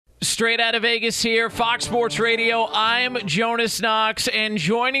Straight out of Vegas here, Fox Sports Radio. I'm Jonas Knox, and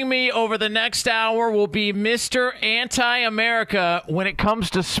joining me over the next hour will be Mr. Anti-America when it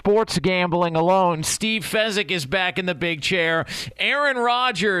comes to sports gambling alone. Steve Fezzik is back in the big chair. Aaron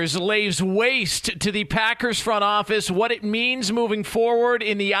Rodgers lays waste to the Packers front office, what it means moving forward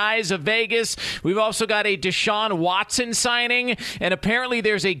in the eyes of Vegas. We've also got a Deshaun Watson signing, and apparently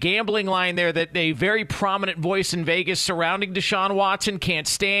there's a gambling line there that a very prominent voice in Vegas surrounding Deshaun Watson can't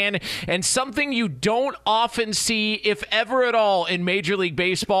stand. And something you don't often see, if ever at all, in Major League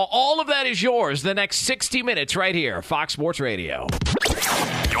Baseball. All of that is yours the next 60 minutes right here, Fox Sports Radio.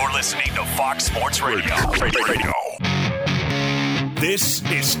 You're listening to Fox Sports Radio. This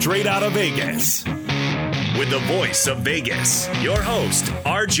is Straight Out of Vegas. With the voice of Vegas, your host,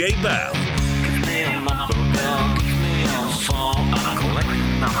 RJ Bell. Give me a number, Bell. Give me a phone. I collect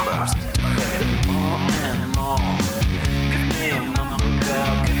numbers. More and more. Give me a number,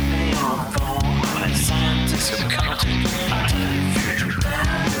 Bell. Give me a phone. I'm a scientist of counting. I tell you, future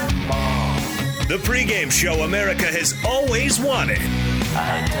more. The pregame show America has always wanted.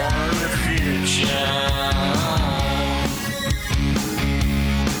 I tell the future.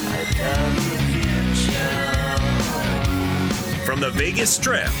 I tell the future. From the Vegas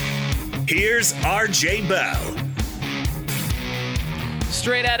Strip, here's RJ Bell.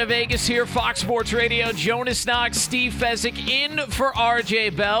 Straight out of Vegas here, Fox Sports Radio. Jonas Knox, Steve Fezzik in for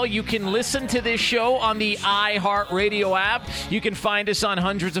RJ Bell. You can listen to this show on the iHeartRadio app. You can find us on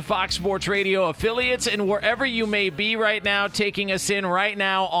hundreds of Fox Sports Radio affiliates, and wherever you may be right now, taking us in right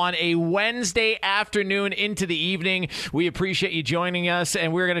now on a Wednesday afternoon into the evening. We appreciate you joining us,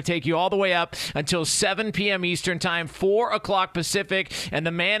 and we're going to take you all the way up until 7 p.m. Eastern Time, 4 o'clock Pacific, and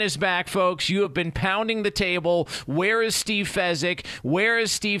the man is back, folks. You have been pounding the table. Where is Steve Fezzik? Where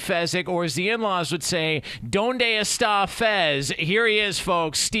is Steve Fezzik? Or as the in-laws would say, Donde está Fez? Here he is,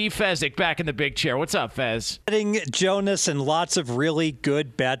 folks. Steve Fezzik back in the big chair. What's up, Fez? Jonas, and lots of really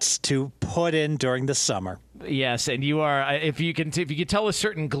good bets to put in during the summer. Yes, and you are. If you can tell a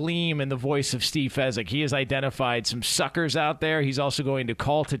certain gleam in the voice of Steve Fezzik, he has identified some suckers out there. He's also going to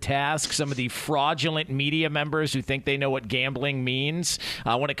call to task some of the fraudulent media members who think they know what gambling means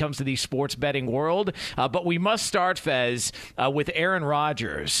when it comes to the sports betting world. But we must start, Fez, with Aaron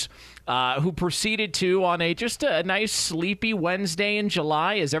Rodgers. Who proceeded to, on just a nice sleepy Wednesday in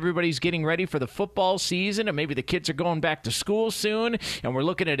July as everybody's getting ready for the football season, and maybe the kids are going back to school soon, and we're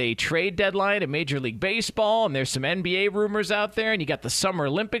looking at a trade deadline in Major League Baseball, and there's some NBA rumors out there, and you got the Summer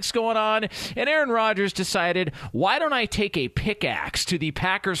Olympics going on, and Aaron Rodgers decided, why don't I take a pickaxe to the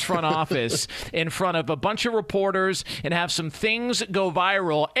Packers front office in front of a bunch of reporters and have some things go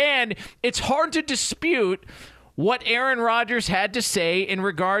viral, and it's hard to dispute what Aaron Rodgers had to say in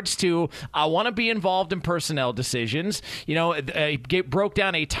regards to, I want to be involved in personnel decisions. You know, broke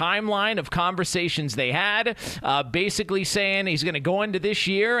down a timeline of conversations they had, basically saying he's going to go into this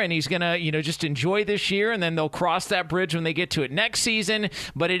year and he's going to, just enjoy this year, and then they'll cross that bridge when they get to it next season.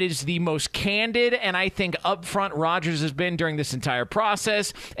 But it is the most candid and I think upfront Rodgers has been during this entire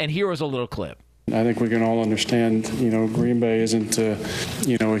process. And here was a little clip. I think we can all understand, Green Bay isn't, a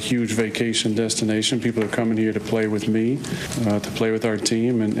huge vacation destination. People are coming here to play with me, to play with our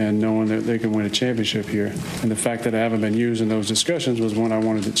team, and knowing that they can win a championship here. And the fact that I haven't been used in those discussions was one I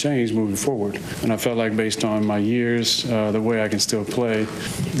wanted to change moving forward. And I felt like based on my years, the way I can still play,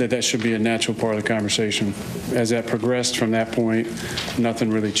 that should be a natural part of the conversation. As that progressed from that point, nothing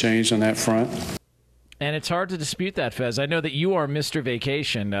really changed on that front. And it's hard to dispute that, Fez. I know that you are Mr.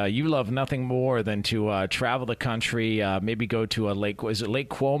 Vacation. You love nothing more than to travel the country, maybe go to a lake. Is it Lake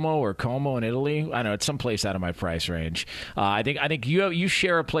Como or Como in Italy? I don't know. It's someplace out of my price range. I think you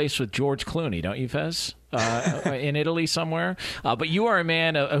share a place with George Clooney, don't you, Fez? In Italy somewhere. But you are a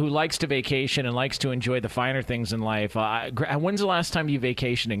man who likes to vacation and likes to enjoy the finer things in life. When's the last time you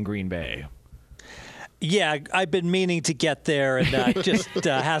vacationed in Green Bay? Yeah, I've been meaning to get there, and it just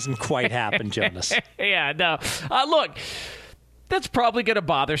hasn't quite happened, Jonas. Yeah, no. Look, that's probably going to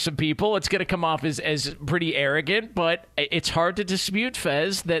bother some people. It's going to come off as pretty arrogant, but it's hard to dispute,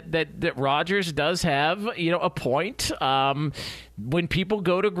 Fez, that Rodgers does have, a point. When people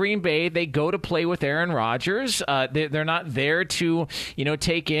go to Green Bay, they go to play with Aaron Rodgers. They're not there to,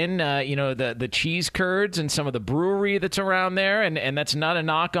 take in, the cheese curds and some of the brewery that's around there. And that's not a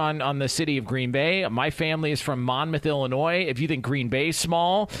knock on the city of Green Bay. My family is from Monmouth, Illinois. If you think Green Bay's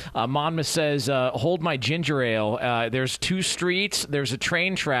small, Monmouth says, hold my ginger ale. There's 2 streets, there's a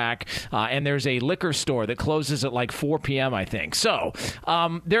train track, and there's a liquor store that closes at like 4 p.m., I think. So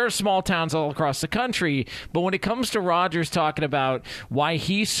there are small towns all across the country. But when it comes to Rodgers talking about, about why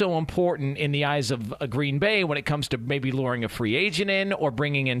he's so important in the eyes of Green Bay when it comes to maybe luring a free agent in or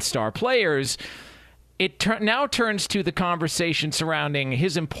bringing in star players. It now turns to the conversation surrounding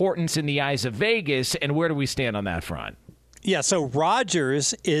his importance in the eyes of Vegas, and where do we stand on that front? Yeah, so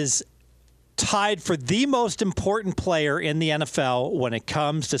Rodgers is tied for the most important player in the NFL when it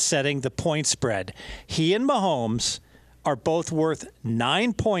comes to setting the point spread. He and Mahomes are both worth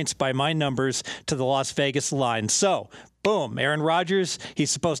 9 points by my numbers to the Las Vegas line. So, boom, Aaron Rodgers, he's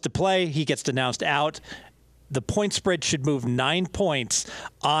supposed to play. He gets denounced out. The point spread should move 9 points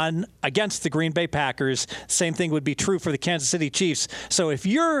on against the Green Bay Packers. Same thing would be true for the Kansas City Chiefs. So if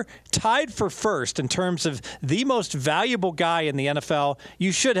you're tied for first in terms of the most valuable guy in the NFL,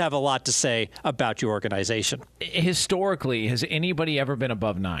 you should have a lot to say about your organization. Historically, has anybody ever been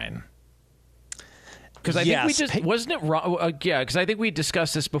above 9? Because I think we just wasn't it wrong? Yeah, because I think we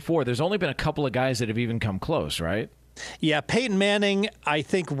discussed this before. There's only been a couple of guys that have even come close, right? Yeah, Peyton Manning, I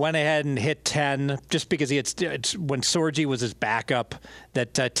think, went ahead and hit 10 just because he had when Sorgi was his backup.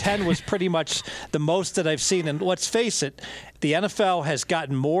 That 10 was pretty much the most that I've seen. And let's face it, the NFL has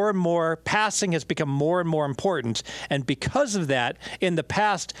gotten more and more. Passing has become more and more important. And because of that, in the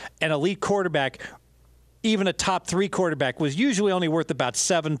past, an elite quarterback, even a top 3 quarterback, was usually only worth about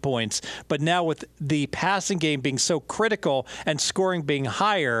 7 points. But now with the passing game being so critical and scoring being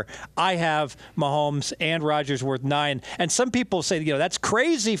higher, I have Mahomes and Rodgers worth 9. And some people say, that's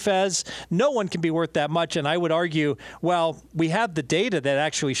crazy, Fez. No one can be worth that much. And I would argue, well, we have the data that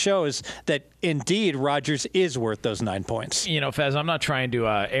actually shows that indeed Rodgers is worth those 9 points. Fez, I'm not trying to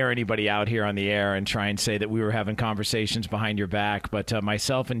air anybody out here on the air and try and say that we were having conversations behind your back, but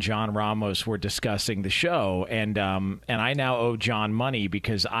myself and John Ramos were discussing the show. And I now owe John money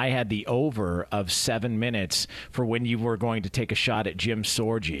because I had the over of 7 minutes for when you were going to take a shot at Jim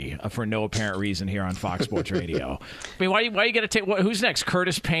Sorgi for no apparent reason here on Fox Sports Radio. I mean, why you got to take? Who's next?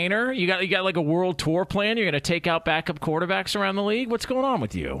 Curtis Painter? You got like a world tour plan? You're going to take out backup quarterbacks around the league? What's going on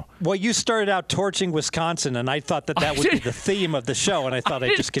with you? Well, you started out torching Wisconsin, and I thought that would be the theme of the show, and I thought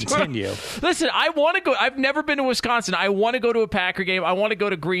I'd just continue. Listen, I want to go. I've never been to Wisconsin. I want to go to a Packer game. I want to go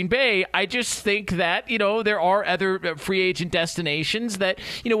to Green Bay. I just think that there are other free agent destinations that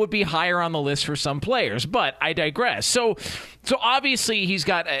would be higher on the list for some players. But I digress. So obviously he's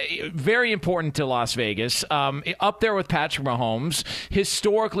got very important to Las Vegas, up there with Patrick Mahomes.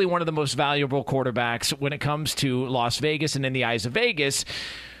 Historically, one of the most valuable quarterbacks when it comes to Las Vegas and in the eyes of Vegas.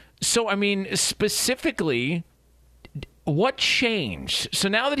 So I mean, specifically, what changed? So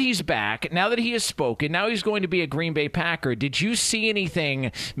now that he's back, now that he has spoken, now he's going to be a Green Bay Packer. Did you see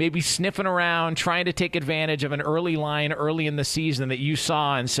anything maybe sniffing around, trying to take advantage of an early line early in the season that you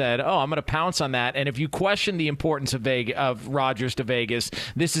saw and said, oh, I'm going to pounce on that? And if you question the importance of Rodgers to Vegas,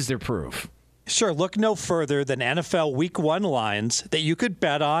 this is their proof. Sure, look no further than NFL Week 1 lines that you could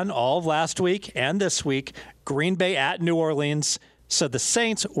bet on all of last week and this week. Green Bay at New Orleans. So the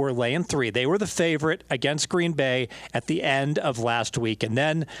Saints were laying 3. They were the favorite against Green Bay at the end of last week. And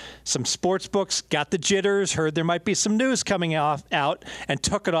then some sports books got the jitters, heard there might be some news coming out, and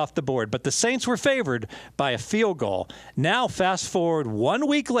took it off the board. But the Saints were favored by a field goal. Now, fast forward 1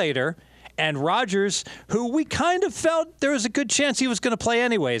 week later, and Rodgers, who we kind of felt there was a good chance he was going to play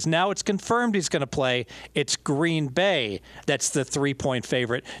anyways. Now it's confirmed he's going to play. It's Green Bay that's the 3-point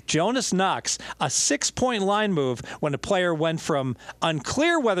favorite. Jonas Knox, a 6-point line move when a player went from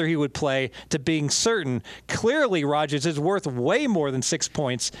unclear whether he would play to being certain. Clearly, Rodgers is worth way more than 6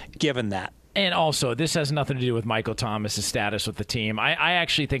 points given that. And also, this has nothing to do with Michael Thomas's status with the team. I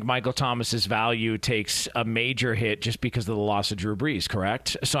actually think Michael Thomas's value takes a major hit just because of the loss of Drew Brees,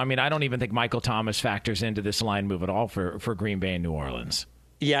 correct? So, I mean, I don't even think Michael Thomas factors into this line move at all for Green Bay and New Orleans.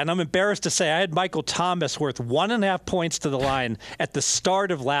 Yeah, and I'm embarrassed to say I had Michael Thomas worth 1.5 points to the line at the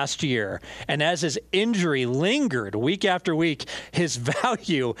start of last year. And as his injury lingered week after week, his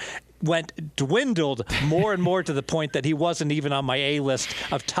value dwindled more and more to the point that he wasn't even on my A list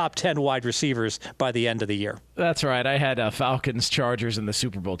of top 10 wide receivers by the end of the year. That's right. I had Falcons, Chargers in the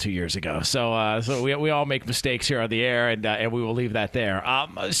Super Bowl 2 years ago. So we all make mistakes here on the air, and we will leave that there.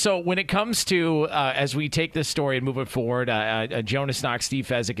 So when it comes to, as we take this story and move it forward, Jonas Knox, Steve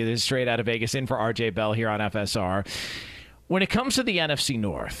Fezzik is straight out of Vegas in for RJ Bell here on FSR. When it comes to the NFC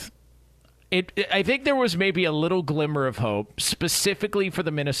North, I think there was maybe a little glimmer of hope, specifically for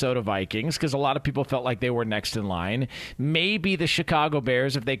the Minnesota Vikings, because a lot of people felt like they were next in line. Maybe the Chicago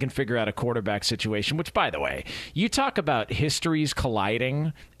Bears, if they can figure out a quarterback situation, which, by the way, you talk about histories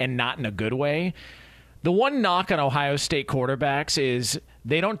colliding and not in a good way. The one knock on Ohio State quarterbacks is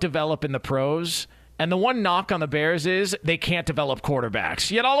they don't develop in the pros, And the one knock on the Bears is they can't develop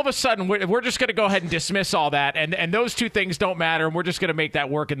quarterbacks. Yet all of a sudden, we're just going to go ahead and dismiss all that, and those two things don't matter, and we're just going to make that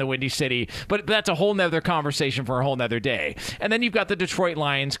work in the Windy City. But that's a whole nother conversation for a whole nother day. And then you've got the Detroit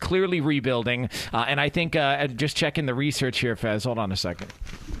Lions clearly rebuilding, and I think just checking the research here, Fez. Hold on a second.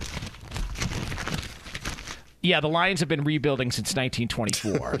 Yeah, the Lions have been rebuilding since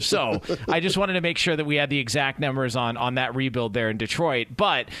 1924. So I just wanted to make sure that we had the exact numbers on that rebuild there in Detroit.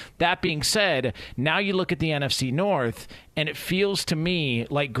 But that being said, now you look at the NFC North, and it feels to me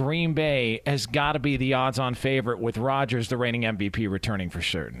like Green Bay has got to be the odds-on favorite with Rodgers, the reigning MVP, returning for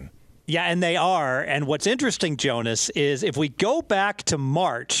certain. Yeah, and they are. And what's interesting, Jonas, is if we go back to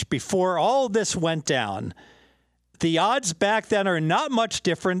March, before all this went down, the odds back then are not much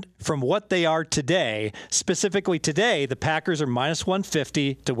different from what they are today. Specifically today, the Packers are minus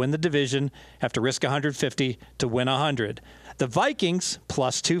 150 to win the division, have to risk 150 to win 100. The Vikings,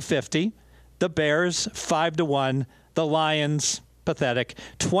 plus 250. The Bears, 5-1. The Lions, pathetic,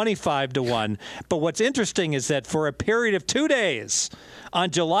 25-1. But what's interesting is that for a period of 2 days,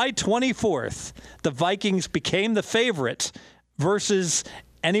 on July 24th, the Vikings became the favorite versus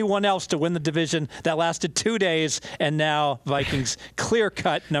anyone else to win the division. That lasted 2 days, and now Vikings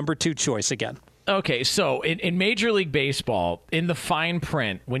clear-cut number 2 choice again. Okay, so in Major League Baseball, in the fine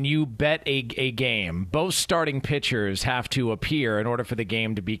print, when you bet a game, both starting pitchers have to appear in order for the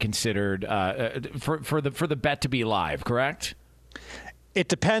game to be considered for the bet to be live, correct? It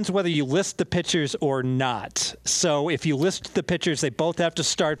depends whether you list the pitchers or not. So if you list the pitchers, they both have to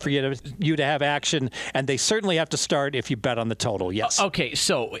start for you to have action, and they certainly have to start if you bet on the total, yes. Okay,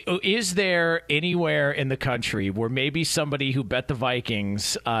 so is there anywhere in the country where maybe somebody who bet the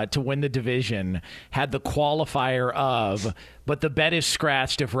Vikings to win the division had the qualifier of, but the bet is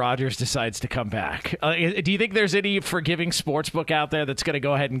scratched if Rodgers decides to come back? Do you think there's any forgiving sportsbook out there that's going to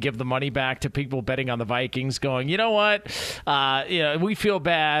go ahead and give the money back to people betting on the Vikings going, you know what, we feel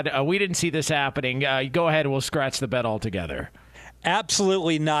bad. We didn't see this happening. Go ahead and we'll scratch the bet altogether.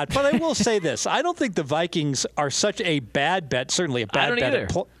 Absolutely not. But I will say this. I don't think the Vikings are such a bad bet, certainly a bad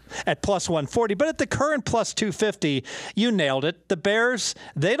bet at plus 140. But at the current plus 250, you nailed it. The Bears,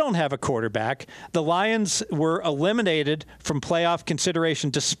 they don't have a quarterback. The Lions were eliminated from playoff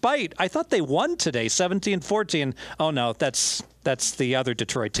consideration despite, I thought they won today, 17-14. Oh, no, that's the other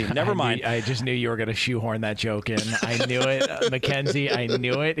Detroit team. Never mind. I just knew you were going to shoehorn that joke in. I knew it, Mackenzie. I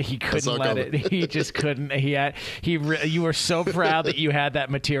knew it. He couldn't let it. He just couldn't. You were so proud that you had that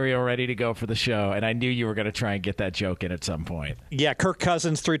material ready to go for the show, and I knew you were going to try and get that joke in at some point. Yeah, Kirk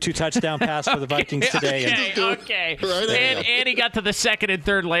Cousins threw 2 touchdown passes for the Vikings today. Okay. Right, and he got to the second and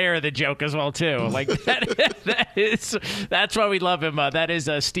third layer of the joke as well too. Like that's why we love him. That is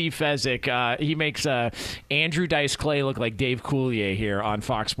Steve Fezzik. He makes Andrew Dice Clay look like Dave Coulier here on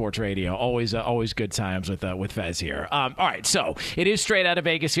Fox Sports Radio. Always good times with Fez here. All right, so it is straight out of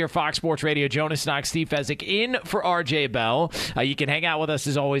Vegas here, Fox Sports Radio. Jonas Knox, Steve Fezzik in for RJ Bell. You can hang out with us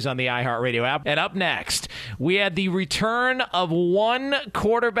as always on the iHeartRadio app. And up next, we had the return of one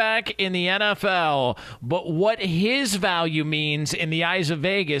quarterback in the NFL, but what his value means in the eyes of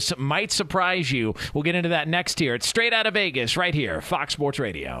Vegas might surprise you. We'll get into that next here. It's straight out of Vegas right here, Fox Sports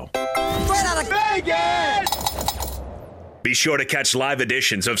Radio. Straight out of Vegas! Be sure to catch live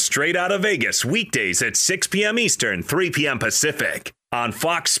editions of Straight Outta Vegas weekdays at 6 p.m. Eastern, 3 p.m. Pacific on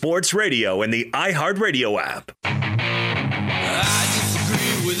Fox Sports Radio and the iHeartRadio app. I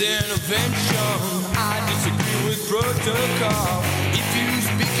disagree with intervention. I disagree with protocol. If you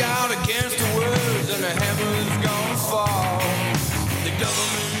speak out against the words, then the heavens gonna fall. The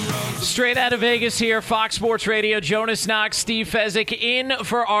government runs. Straight out of Vegas here, Fox Sports Radio. Jonas Knox, Steve Fezzik in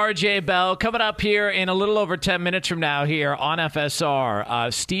for RJ Bell. Coming up here in a little over 10 minutes from now here on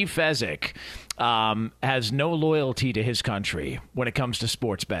FSR, Steve Fezzik has no loyalty to his country when it comes to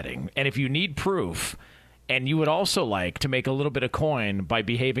sports betting. And if you need proof, and you would also like to make a little bit of coin by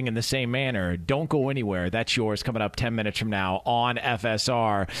behaving in the same manner, don't go anywhere. That's yours coming up 10 minutes from now on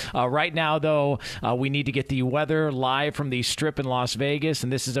FSR. Right now, though, we need to get the weather live from the Strip in Las Vegas.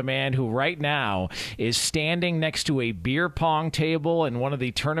 And this is a man who right now is standing next to a beer pong table in one of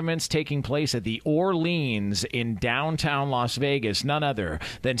the tournaments taking place at the Orleans in downtown Las Vegas. None other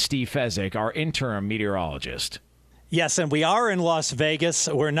than Steve Fezzik, our interim meteorologist. Yes, and we are in Las Vegas.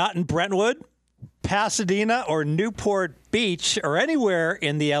 We're not in Brentwood, Pasadena, or Newport Beach, or anywhere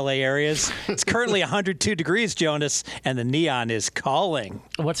in the LA areas. It's currently 102 degrees, Jonas, and the neon is calling.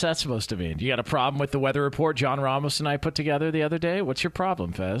 What's that supposed to mean? You got a problem with the weather report John Ramos and I put together the other day? What's your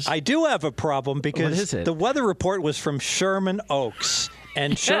problem, Fez? I do have a problem because what is it? The weather report was from Sherman Oaks.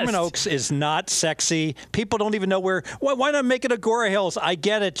 And Sherman Oaks is not sexy. People don't even know where. Why not make it Agora Hills? I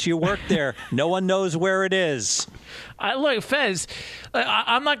get it. You work there. No one knows where it is. Look, Fez,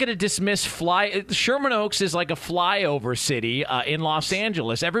 I'm not going to dismiss Sherman Oaks is like a flyover city in Los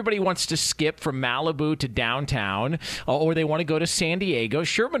Angeles. Everybody wants to skip from Malibu to downtown, or they want to go to San Diego.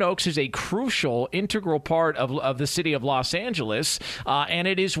 Sherman Oaks is a crucial, integral part of the city of Los Angeles, and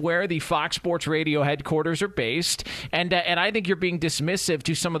it is where the Fox Sports Radio headquarters are based. And I think you're being dismissive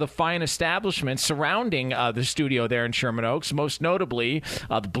to some of the fine establishments surrounding the studio there in Sherman Oaks, most notably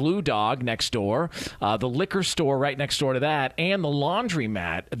the Blue Dog next door, the liquor store right next door to that, and the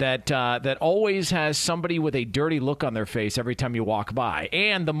laundromat that always has somebody with a dirty look on their face every time you walk by,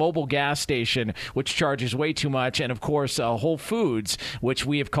 and the mobile gas station, which charges way too much, and of course Whole Foods, which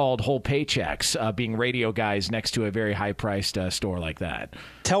we have called whole paychecks, being radio guys next to a very high-priced store like that.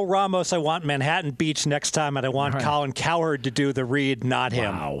 Tell Ramos I want Manhattan Beach next time, and I want Colin Cowherd to do the read, not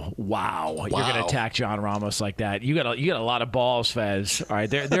him. Wow. You're going to attack John Ramos like that. You got a lot of balls, Fez. All right,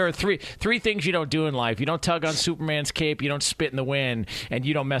 there are three things you don't do in life. You don't tug on Superman's cape, you don't spit in the wind, and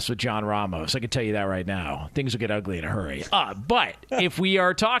you don't mess with John Ramos. I can tell you that right now. Things will get ugly in a hurry. But if we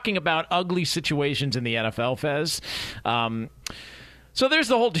are talking about ugly situations in the NFL, Fez, so there's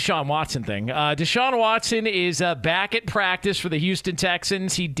the whole Deshaun Watson thing. Deshaun Watson is back at practice for the Houston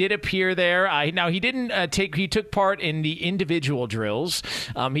Texans. He did appear there. Now, he didn't he took part in the individual drills.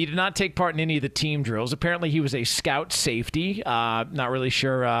 He did not take part in any of the team drills. Apparently, he was a scout safety. Not really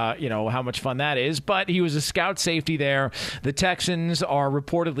sure, how much fun that is, but he was a scout safety there. The Texans are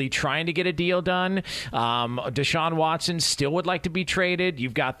reportedly trying to get a deal done. Deshaun Watson still would like to be traded.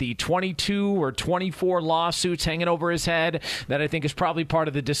 You've got the 22 or 24 lawsuits hanging over his head that I think is probably part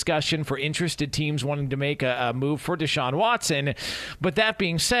of the discussion for interested teams wanting to make a move for Deshaun Watson. But that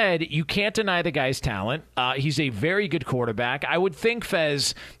being said, you can't deny the guy's talent. He's a very good quarterback. I would think,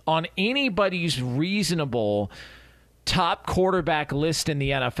 Fez, on anybody's reasonable top quarterback list in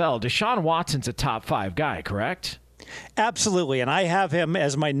the NFL, Deshaun Watson's a top 5 guy, correct? Absolutely, and I have him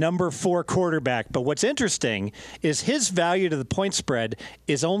as my number 4 quarterback. But what's interesting is his value to the point spread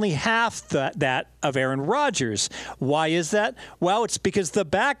is only half that of Aaron Rodgers. Why is that? Well, it's because the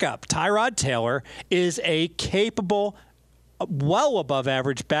backup, Tyrod Taylor, is a capable, well above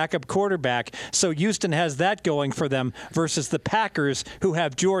average backup quarterback. So Houston has that going for them versus the Packers, who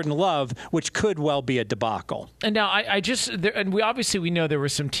have Jordan Love, which could well be a debacle. And now we know there were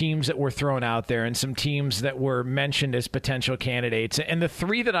some teams that were thrown out there and some teams that were mentioned as potential candidates. And the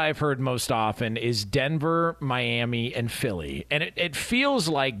 3 that I've heard most often is Denver, Miami, and Philly. And it feels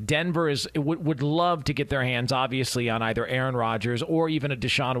like Denver would love to get their hands, obviously, on either Aaron Rodgers or even a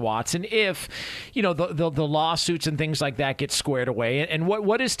Deshaun Watson if, the lawsuits and things like that get squared away. And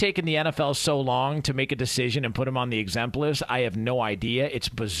what has taken the NFL so long to make a decision and put him on the exempt list, I have no idea. It's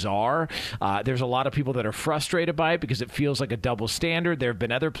bizarre. There's a lot of people that are frustrated by it because it feels like a double standard. There have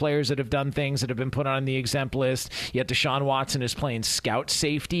been other players that have done things that have been put on the exempt list, yet Deshaun Watson is playing scout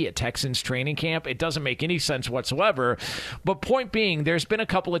safety at Texans training camp. It doesn't make any sense whatsoever. But point being, there's been a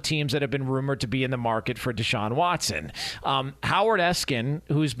couple of teams that have been rumored to be in the market for Deshaun Watson. Howard Eskin,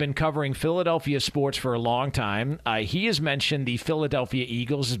 who's been covering Philadelphia sports for a long time, he has mentioned the Philadelphia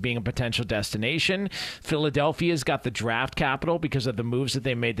Eagles as being a potential destination. Philadelphia's got the draft capital because of the moves that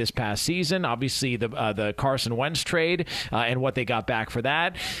they made this past season. Obviously, the Carson Wentz trade and what they got back for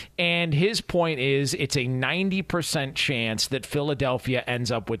that. And his point is it's a 90% chance that Philadelphia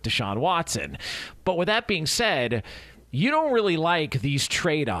ends up with Deshaun Watson. But with that being said, you don't really like these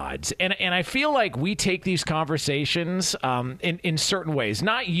trade odds. And I feel like we take these conversations in certain ways.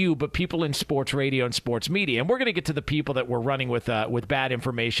 Not you, but people in sports radio and sports media. And we're going to get to the people that were running with bad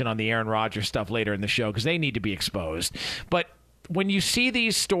information on the Aaron Rodgers stuff later in the show because they need to be exposed. But when you see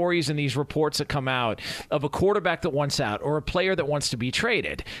these stories and these reports that come out of a quarterback that wants out or a player that wants to be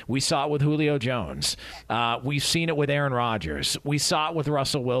traded, we saw it with Julio Jones. We've seen it with Aaron Rodgers. We saw it with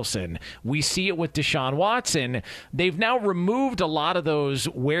Russell Wilson. We see it with Deshaun Watson. They've now removed a lot of those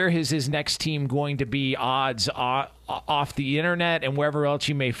where is his next team going to be odds off the internet and wherever else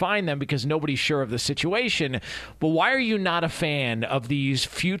you may find them because nobody's sure of the situation. But why are you not a fan of these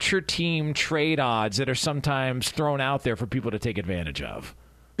future team trade odds that are sometimes thrown out there for people to take advantage of?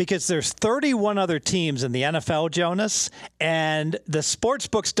 Because there's 31 other teams in the NFL, Jonas, and the sports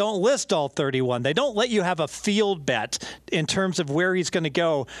books don't list all 31. They don't let you have a field bet in terms of where he's going to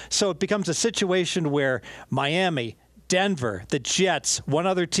go. So it becomes a situation where Miami, Denver, the Jets, one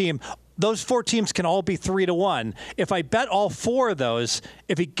other team, those 4 teams can all be 3-1. If I bet all 4 of those,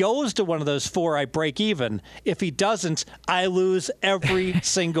 if he goes to one of those 4, I break even. If he doesn't, I lose every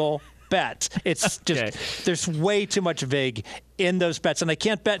single bet. It's just there's way too much vig in those bets, and I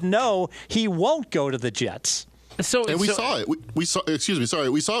can't bet no, he won't go to the Jets. And we saw it. We saw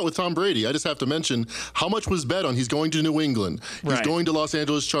it with Tom Brady. I just have to mention how much was bet on he's going to New England. He's going to Los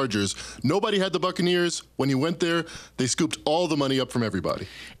Angeles Chargers. Nobody had the Buccaneers. When he went there, they scooped all the money up from everybody.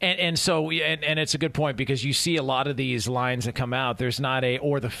 And so it's a good point because you see a lot of these lines that come out. There's not a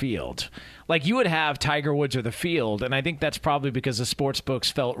or the field. Like you would have Tiger Woods or the field, and I think that's probably because the sports books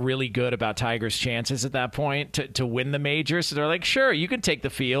felt really good about Tiger's chances at that point to win the major. So they're like, sure, you can take the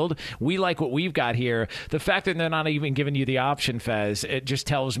field. We like what we've got here. The fact that they're not even giving you the option, Fez, it just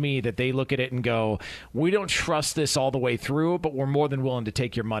tells me that they look at it and go, we don't trust this all the way through, but we're more than willing to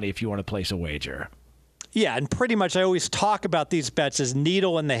take your money if you want to place a wager. Yeah, and pretty much I always talk about these bets as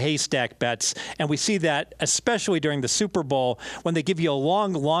needle in the haystack bets, and we see that especially during the Super Bowl when they give you a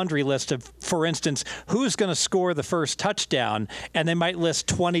long laundry list of, for instance, who's going to score the first touchdown, and they might list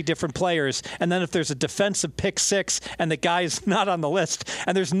 20 different players, and then if there's a defensive pick six and the guy's not on the list,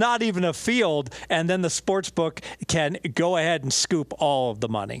 and there's not even a field, and then the sports book can go ahead and scoop all of the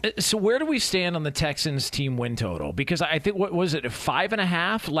money. So where do we stand on the Texans team win total? Because I think, what was it,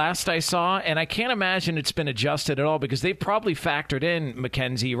 5.5 last I saw, and I can't imagine it's been adjusted at all because they've probably factored in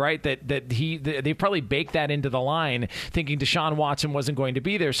McKenzie, right? They probably baked that into the line, thinking Deshaun Watson wasn't going to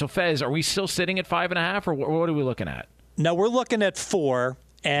be there. So Fez, are we still sitting at 5.5, or what are we looking at? No, we're looking at 4.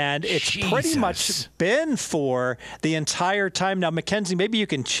 And it's pretty much been 4 the entire time. Now, McKenzie, maybe you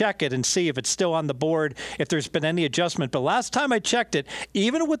can check it and see if it's still on the board, if there's been any adjustment. But last time I checked it,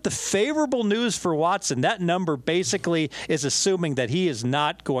 even with the favorable news for Watson, that number basically is assuming that he is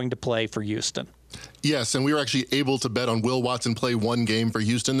not going to play for Houston. Yes, and we were actually able to bet on Will Watson play one game for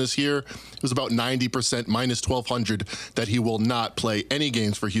Houston this year. It was about 90%, minus 1,200, that he will not play any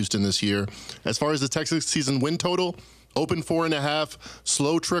games for Houston this year. As far as the Texas season win total, open 4.5,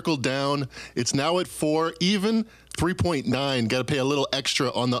 slow trickle down. It's now at 4, even 3.9. Got to pay a little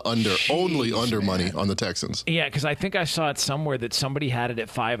extra on the under. Jeez, only under money on the Texans. Yeah, because I think I saw it somewhere that somebody had it at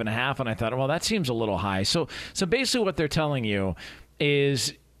 5.5, and I thought, well, that seems a little high. So basically what they're telling you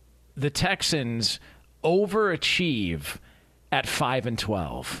is the Texans overachieve at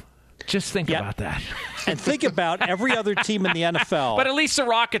 5-12. Just think about that. And think about every other team in the NFL. But at least the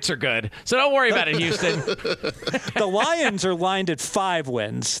Rockets are good, so don't worry about it, Houston. The Lions are lined at 5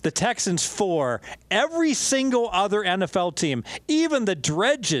 wins. The Texans 4. Every single other NFL team, even the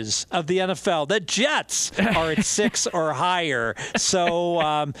dredges of the NFL, the Jets, are at 6 or higher.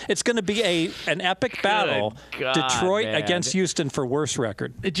 So it's going to be an epic battle. God, Detroit man. against Houston for worst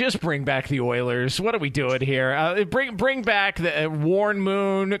record. Just bring back the Oilers. What are we doing here? Bring back the Warren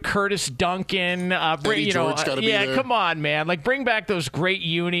Moon, Curtis Duncan. George gotta be there. Come on, man. Like, bring back those great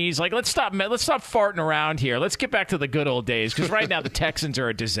unis. Like, let's stop farting around here. Let's get back to the good old days, because right now the Texans are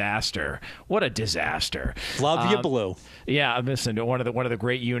a disaster. What a disaster. Love you, Blue. Yeah, listen, one of the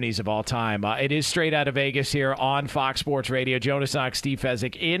great unis of all time. It is Straight Out of Vegas here on Fox Sports Radio. Jonas Knox, Steve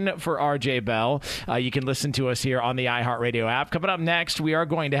Fezzik in for RJ Bell. You can listen to us here on the iHeartRadio app. Coming up next, we are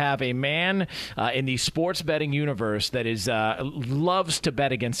going to have a man in the sports betting universe that is loves to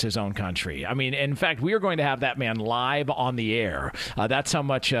bet against his own country. I mean, in fact, we are going to have that man live on the air. That's how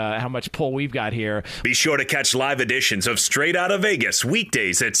much pull we've got here. Be sure to catch live editions of Straight Out of Vegas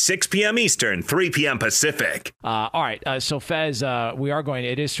weekdays at 6 p.m. Eastern, 3 p.m. Pacific. All right, so Fez,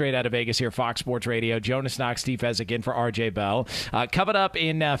 it is Straight Out of Vegas here, Fox Sports Radio. Jonas Knox, Steve Fezzik in for RJ Bell. Coming up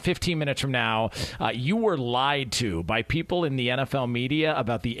in 15 minutes from now, you were lied to by people in the NFL media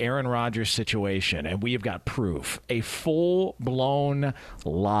about the Aaron Rodgers situation, and we have got proof. A full-blown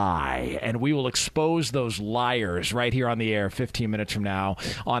lie, and we will expose those liars right here on the air 15 minutes from now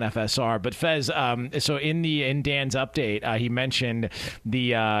on FSR. But Fez, so in Dan's update, he mentioned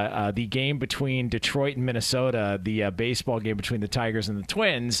the game between Detroit and Minnesota, the baseball game between the Tigers and the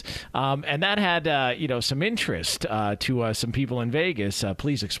Twins, and that had some interest to some people in Vegas.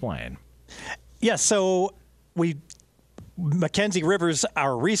 Please explain. Yeah, so Mackenzie Rivers,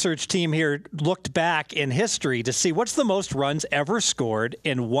 our research team here, looked back in history to see what's the most runs ever scored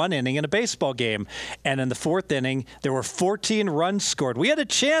in one inning in a baseball game. And in the 4th inning, there were 14 runs scored. We had a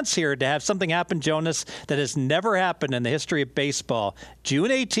chance here to have something happen, Jonas, that has never happened in the history of baseball.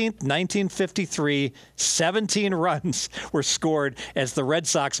 June 18th, 1953, 17 runs were scored as the Red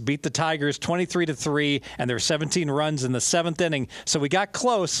Sox beat the Tigers 23-3, and there were 17 runs in the 7th inning. So we got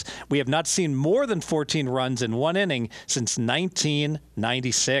close. We have not seen more than 14 runs in one inning since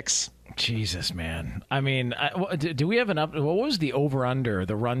 1996. Jesus, man. I mean, do we have what was the over-under,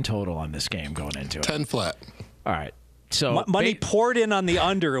 the run total on this game going into it? 10 flat. All right. So money poured in on the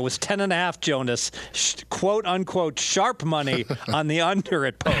under. It was 10.5, Jonas. Quote unquote sharp money on the under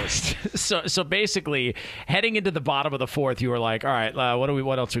at post. So basically, heading into the bottom of the fourth, you were like, all right,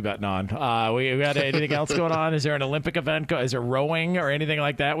 what else we betting on? We got anything else going on? Is there an Olympic event? Is there rowing or anything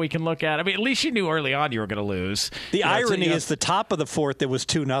like that we can look at? I mean, at least you knew early on you were going to lose. The irony is the top of the fourth, it was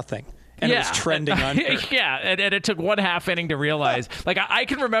 2-0. And it was trending under. Yeah, and it took one half inning to realize. Like, I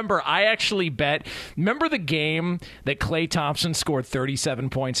can remember, I actually bet. Remember the game that Klay Thompson scored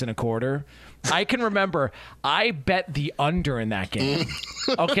 37 points in a quarter? I can remember I bet the under in that game.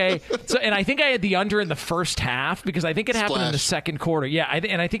 Okay? And I think I had the under in the first half because I think it happened in the second quarter. Yeah,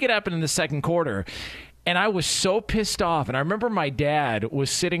 and I think it happened in the second quarter. And I was so pissed off. And I remember my dad was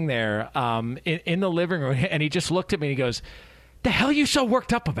sitting there in the living room, and he just looked at me and he goes, the hell are you so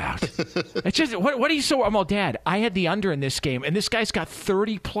worked up about? It's just what are you so? I'm all, Dad, I had the under in this game, and this guy's got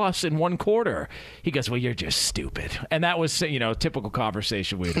 30 plus in one quarter. He goes, well, you're just stupid. And that was, typical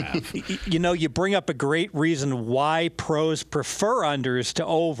conversation we'd have. You bring up a great reason why pros prefer unders to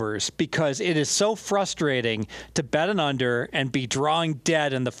overs, because it is so frustrating to bet an under and be drawing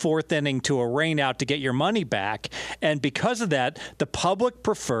dead in the fourth inning to a rain out to get your money back. And because of that, the public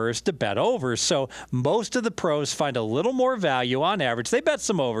prefers to bet overs. So most of the pros find a little more value on average. They bet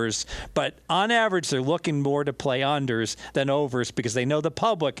some overs, but on average, they're looking more to play unders than overs because they know the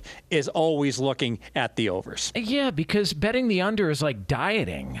public is always looking at the overs. Yeah, because betting the under is like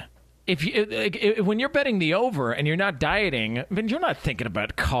dieting. When you're betting the over and you're not dieting, I mean, you're not thinking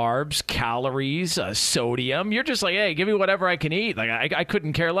about carbs, calories, sodium. You're just like, hey, give me whatever I can eat. Like I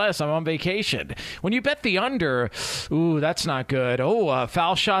couldn't care less. I'm on vacation. When you bet the under, ooh, that's not good. Oh,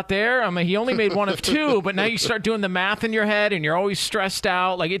 foul shot there. I mean, he only made one of two, but now you start doing the math in your head and you're always stressed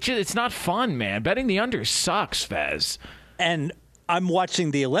out. Like it's not fun, man. Betting the under sucks, Fez. And I'm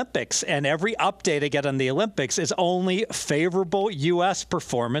watching the Olympics, and every update I get on the Olympics is only favorable U.S.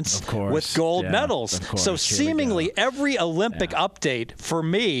 performance with gold medals. So seemingly every Olympic update for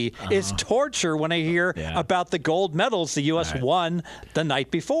me is torture when I hear about the gold medals the U.S. won the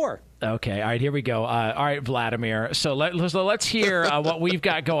night before. Okay. All right. Here we go. All right, Vladimir. So let's hear what we've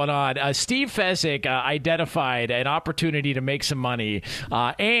got going on. Steve Fezzik identified an opportunity to make some money,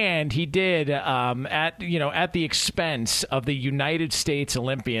 and he did at the expense of the United States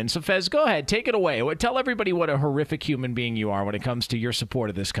Olympians. So Fez, go ahead, take it away. Tell everybody what a horrific human being you are when it comes to your support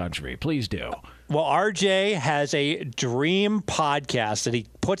of this country. Please do. Well, RJ has a dream podcast that he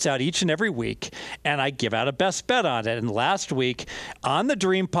puts out each and every week, and I give out a best bet on it. And last week on the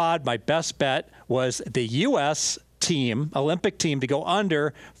Dream Pod, my best bet was the U.S. team, Olympic team, to go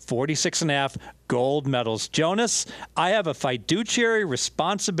under 46.5 gold medals. Jonas, I have a fiduciary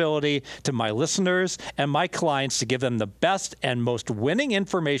responsibility to my listeners and my clients to give them the best and most winning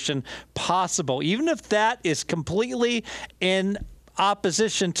information possible, even if that is completely in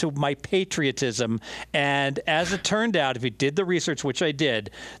opposition to my patriotism. And as it turned out, if you did the research, which I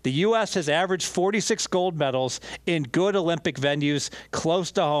did, the U.S. has averaged 46 gold medals in good Olympic venues close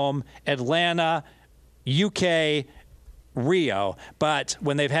to home, Atlanta, UK, Rio. But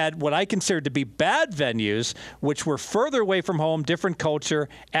when they've had what I consider to be bad venues, which were further away from home, different culture,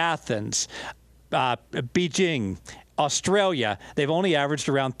 Athens, Beijing, Australia, they've only averaged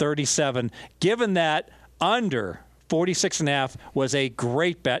around 37. Given that under 46.5 was a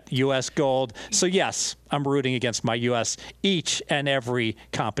great bet, U.S. gold. So, yes, I'm rooting against my U.S. each and every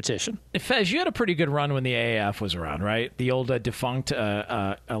competition. Fez, you had a pretty good run when the AAF was around, right? The old defunct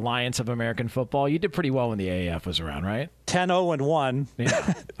Alliance of American Football. You did pretty well when the AAF was around, right? 10-0-1.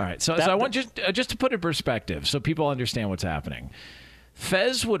 Yeah. All right. So I want just to put it in perspective so people understand what's happening.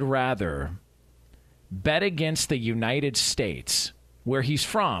 Fez would rather bet against the United States, where he's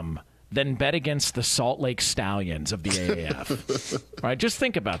from, than bet against the Salt Lake Stallions of the AAF. All right, just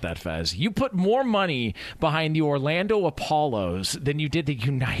think about that, Fez. You put more money behind the Orlando Apollos than you did the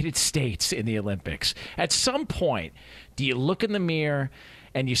United States in the Olympics. At some point, do you look in the mirror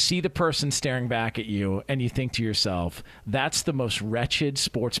and you see the person staring back at you and you think to yourself, that's the most wretched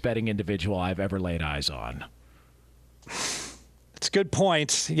sports betting individual I've ever laid eyes on? It's a good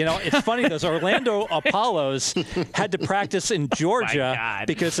point. It's funny, those Orlando Apollos had to practice in Georgia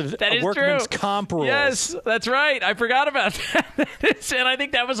because of workman's comp rules. Yes, that's right. I forgot about that. And I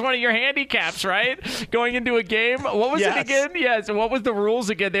think that was one of your handicaps, right? Going into a game. What was it again? Yes. What was the rules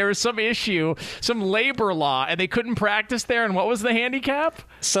again? There was some issue, some labor law, and they couldn't practice there. And what was the handicap?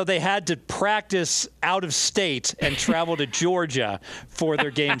 So they had to practice out of state and travel to Georgia for their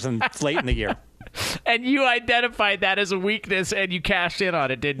games late in the year. And you identified that as a weakness, and you cashed in on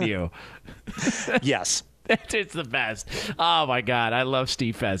it, didn't you? Yes. It's the best. Oh my God, I love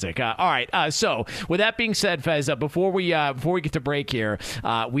Steve Fezzik. All right, so with that being said, Fez, before we get to break here,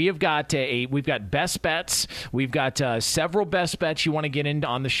 we've got best bets. We've got several best bets you want to get into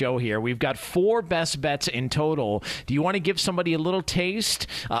on the show here. We've got 4 best bets in total. Do you want to give somebody a little taste,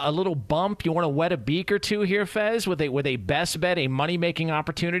 a little bump? You want to wet a beak or two here, Fez, with a best bet, a money making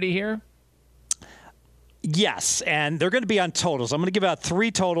opportunity here? Yes, and they're going to be on totals. I'm going to give out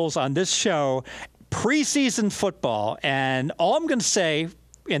 3 totals on this show. Preseason football, and all I'm going to say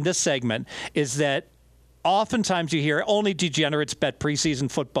in this segment is that oftentimes you hear only degenerates bet preseason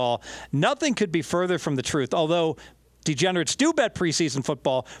football. Nothing could be further from the truth, although degenerates do bet preseason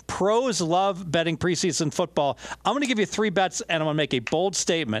football. Pros love betting preseason football. I'm going to give you 3 bets, and I'm going to make a bold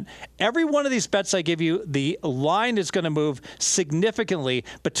statement. Every one of these bets I give you, the line is going to move significantly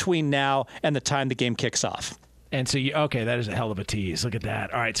between now and the time the game kicks off. And so, that is a hell of a tease. Look at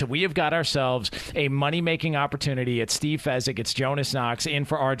that. All right, so we have got ourselves a money-making opportunity. It's Steve Fezzik. It's Jonas Knox in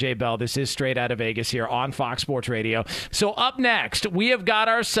for RJ Bell. This is Straight Out of Vegas here on Fox Sports Radio. So up next, we have got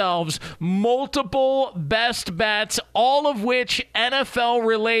ourselves multiple best bets, all of which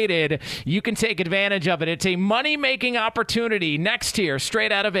NFL-related. You can take advantage of it. It's a money-making opportunity. Next here,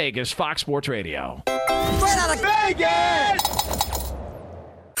 Straight Out of Vegas, Fox Sports Radio. Straight out of Vegas!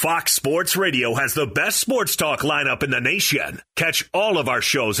 Fox Sports Radio has the best sports talk lineup in the nation. Catch all of our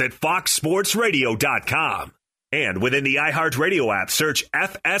shows at foxsportsradio.com. And within the iHeartRadio app, search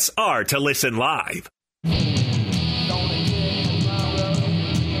FSR to listen live.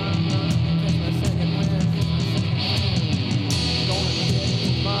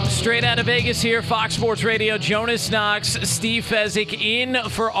 Straight Out of Vegas here, Fox Sports Radio. Jonas Knox, Steve Fezzik in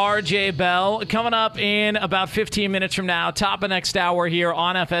for RJ Bell. Coming up in about 15 minutes from now, top of next hour here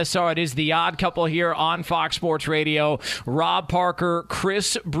on FSR. It is the Odd Couple here on Fox Sports Radio. Rob Parker,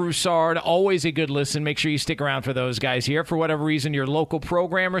 Chris Broussard, always a good listen. Make sure you stick around for those guys here. For whatever reason, your local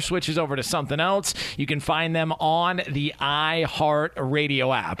programmer switches over to something else, you can find them on the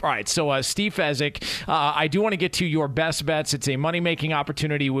iHeartRadio app. All right, so Steve Fezzik, I do want to get to your best bets. It's a money-making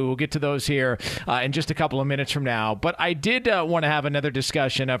opportunity. We will get to those here in just a couple of minutes from now. But I did want to have another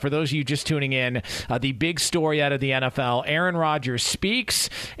discussion. For those of you just tuning in, the big story out of the NFL, Aaron Rodgers speaks,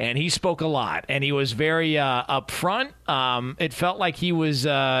 and he spoke a lot, and he was very upfront. It felt like he was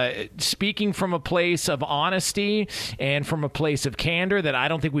speaking from a place of honesty and from a place of candor that I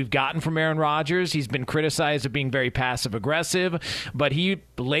don't think we've gotten from Aaron Rodgers. He's been criticized of being very passive-aggressive, but he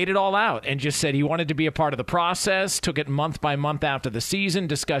laid it all out and just said he wanted to be a part of the process, took it month by month after the season,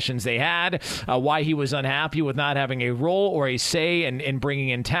 discussions they had, why he was unhappy with not having a role or a say in bringing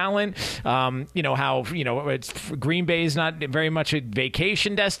in talent. Green Bay is not very much a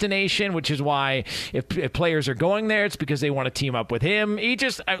vacation destination, which is why if players are going there, it's because they want to team up with him. He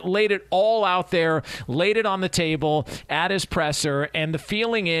just laid it all out there, laid it on the table at his presser, and the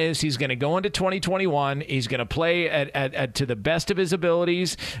feeling is he's going to go into 2021. He's going to play at to the best of his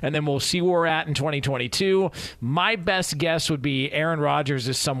abilities, and then we'll see where we're at in 2022. My best guess would be Aaron Rodgers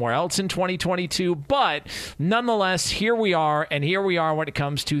is somewhere else in 2022, but nonetheless, here we are when it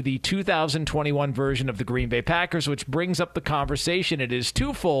comes to the 2021 version of the Green Bay Packers, which brings up the conversation. It is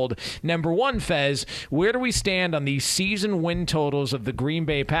twofold. Number one, Fez, where do we stand on the season win totals of the Green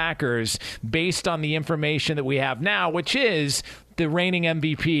Bay Packers based on the information that we have now, which is the reigning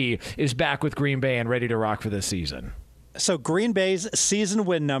MVP is back with Green Bay and ready to rock for this season? So Green Bay's season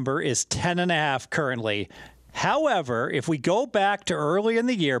win number is 10.5 currently. However, if we go back to early in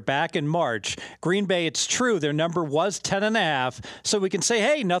the year, back in March, Green Bay, it's true, their number was 10.5. So we can say,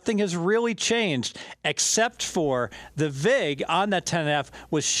 hey, nothing has really changed, except for the VIG on that 10.5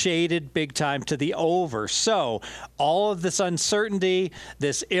 was shaded big time to the over. So all of this uncertainty,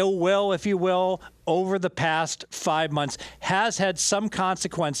 this ill will, if you will, over the past 5 months has had some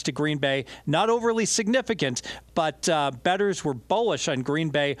consequence to Green Bay. Not overly significant, but bettors were bullish on Green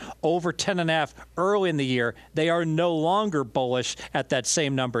Bay over 10.5 early in the year. They are no longer bullish at that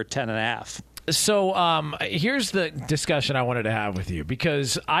same number, 10.5. So here's the discussion I wanted to have with you,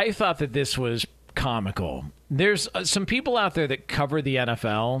 because I thought that this was comical. There's some people out there that cover the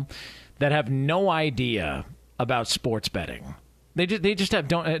NFL that have no idea about sports betting. They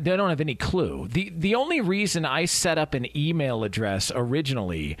don't have any clue. The only reason I set up an email address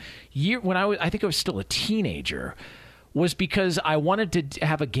originally, when I think I was still a teenager, was because I wanted to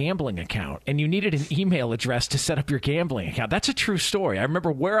have a gambling account, and you needed an email address to set up your gambling account. That's a true story. I remember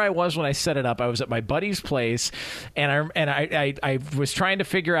where I was when I set it up. I was at my buddy's place, and I was trying to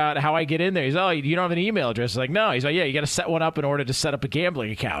figure out how I get in there. He's, oh, you don't have an email address? I was like, no. He's like, yeah, you got to set one up in order to set up a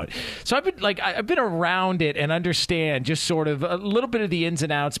gambling account. So I've been around it and understand just sort of a little bit of the ins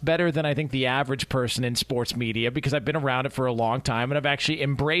and outs better than I think the average person in sports media, because I've been around it for a long time and I've actually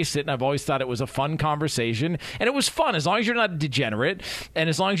embraced it, and I've always thought it was a fun conversation, and it was fun. As long as you're not a degenerate and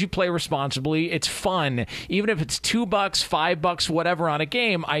as long as you play responsibly, it's fun. Even if it's $2, $5, whatever on a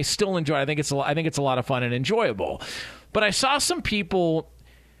game, I still enjoy it. I think it's a lot of fun and enjoyable. But I saw some people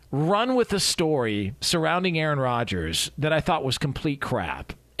run with a story surrounding Aaron Rodgers that I thought was complete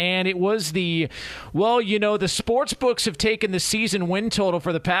crap. And it was the sports books have taken the season win total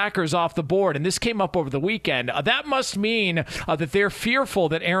for the Packers off the board, and this came up over the weekend. That must mean that they're fearful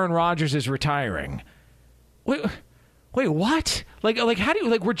that Aaron Rodgers is retiring. Wait, what? Like, how do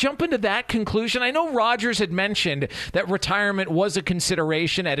you, we're jumping to that conclusion? I know Rodgers had mentioned that retirement was a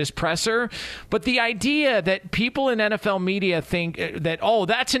consideration at his presser, but the idea that people in NFL media think that, oh,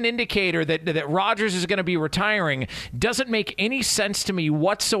 that's an indicator that Rodgers is going to be retiring doesn't make any sense to me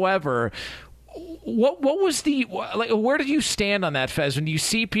whatsoever. What was where did you stand on that, Fez, when you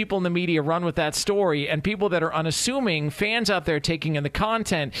see people in the media run with that story and people that are unassuming, fans out there taking in the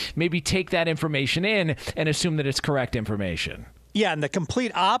content, maybe take that information in and assume that it's correct information? Yeah, and the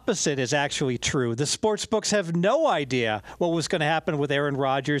complete opposite is actually true. The sports books have no idea what was going to happen with Aaron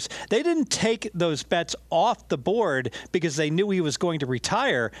Rodgers. They didn't take those bets off the board because they knew he was going to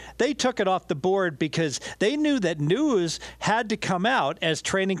retire. They took it off the board because they knew that news had to come out as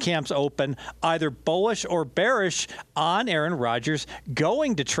training camps open, either bullish or bearish on Aaron Rodgers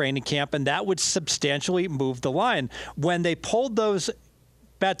going to training camp, and that would substantially move the line. When they pulled those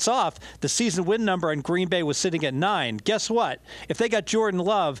bets off, the season win number on Green Bay was sitting at 9. Guess what? If they got Jordan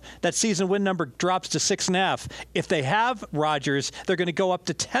Love, that season win number drops to 6.5. If they have Rodgers, they're going to go up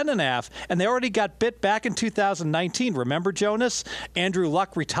to 10.5. And they already got bit back in 2019. Remember, Jonas? Andrew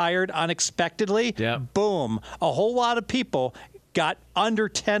Luck retired unexpectedly. Yeah. Boom. A whole lot of people got under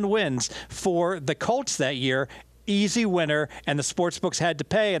 10 wins for the Colts that year. Easy winner, and the sports books had to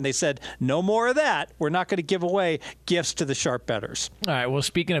pay, and they said, no more of that. We're not going to give away gifts to the sharp bettors. All right, well,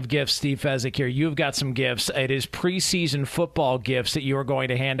 speaking of gifts, Steve Fezzik here, you've got some gifts. It is preseason football gifts that you are going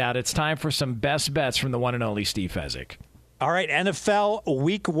to hand out. It's time for some best bets from the one and only Steve Fezzik. All right, NFL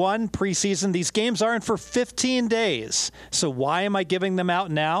Week 1 preseason. These games aren't for 15 days. So why am I giving them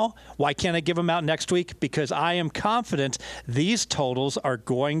out now? Why can't I give them out next week? Because I am confident these totals are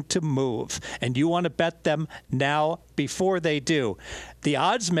going to move, and you want to bet them now before they do. The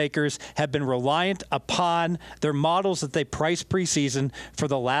odds makers have been reliant upon their models that they price preseason for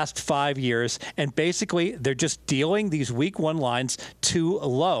the last 5 years, and basically they're just dealing these Week 1 lines too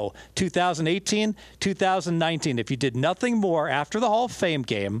low. 2018, 2019, if you did nothing more after the Hall of Fame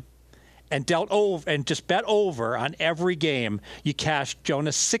game and dealt over and just bet over on every game, you cashed,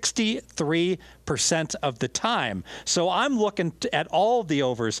 Jonas, 63% of the time. So I'm looking at all of the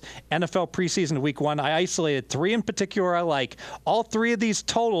overs. NFL preseason Week 1, I isolated 3 in particular I like. All 3 of these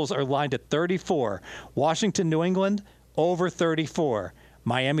totals are lined at 34. Washington, New England, over 34.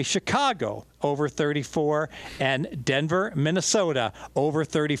 Miami, Chicago, over 34, and Denver, Minnesota, over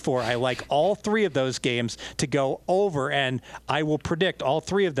 34. I like all 3 of those games to go over, and I will predict all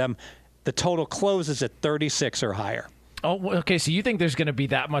 3 of them, the total closes at 36 or higher. Oh, okay, so you think there's going to be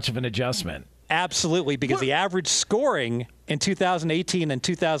that much of an adjustment? Absolutely, because the average scoring in 2018 and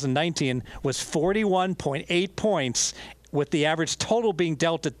 2019 was 41.8 points, with the average total being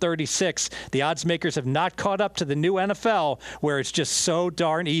dealt at 36. The odds makers have not caught up to the new NFL, where it's just so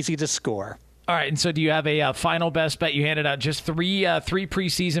darn easy to score. All right, and so do you have a final best bet? You handed out just three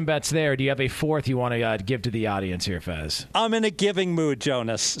preseason bets there. Do you have a fourth you want to give to the audience here, Fez? I'm in a giving mood,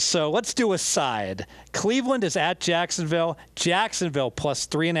 Jonas. So let's do a side. Cleveland is at Jacksonville. Jacksonville plus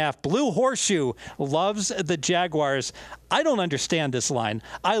 3.5. Blue Horseshoe loves the Jaguars. I don't understand this line.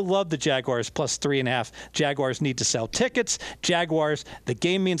 I love the Jaguars plus 3.5. Jaguars need to sell tickets. Jaguars, the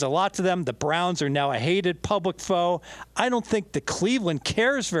game means a lot to them. The Browns are now a hated public foe. I don't think that Cleveland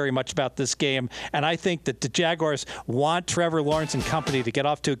cares very much about this game, and I think that the Jaguars want Trevor Lawrence and company to get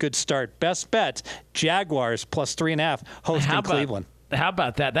off to a good start. Best bet, Jaguars plus 3.5 hosting Cleveland. How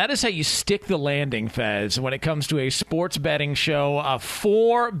about that? That is how you stick the landing, Fez, when it comes to a sports betting show.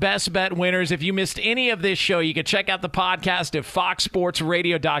 4 best bet winners. If you missed any of this show, you can check out the podcast at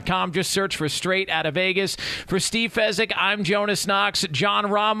foxsportsradio.com. Just search for Straight Outta Vegas. For Steve Fezzik, I'm Jonas Knox, John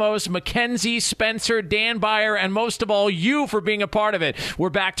Ramos, Mackenzie, Spencer, Dan Byer, and most of all, you for being a part of it. We're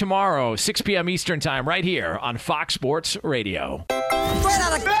back tomorrow, 6 p.m. Eastern Time, right here on Fox Sports Radio. Straight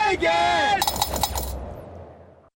out of Vegas!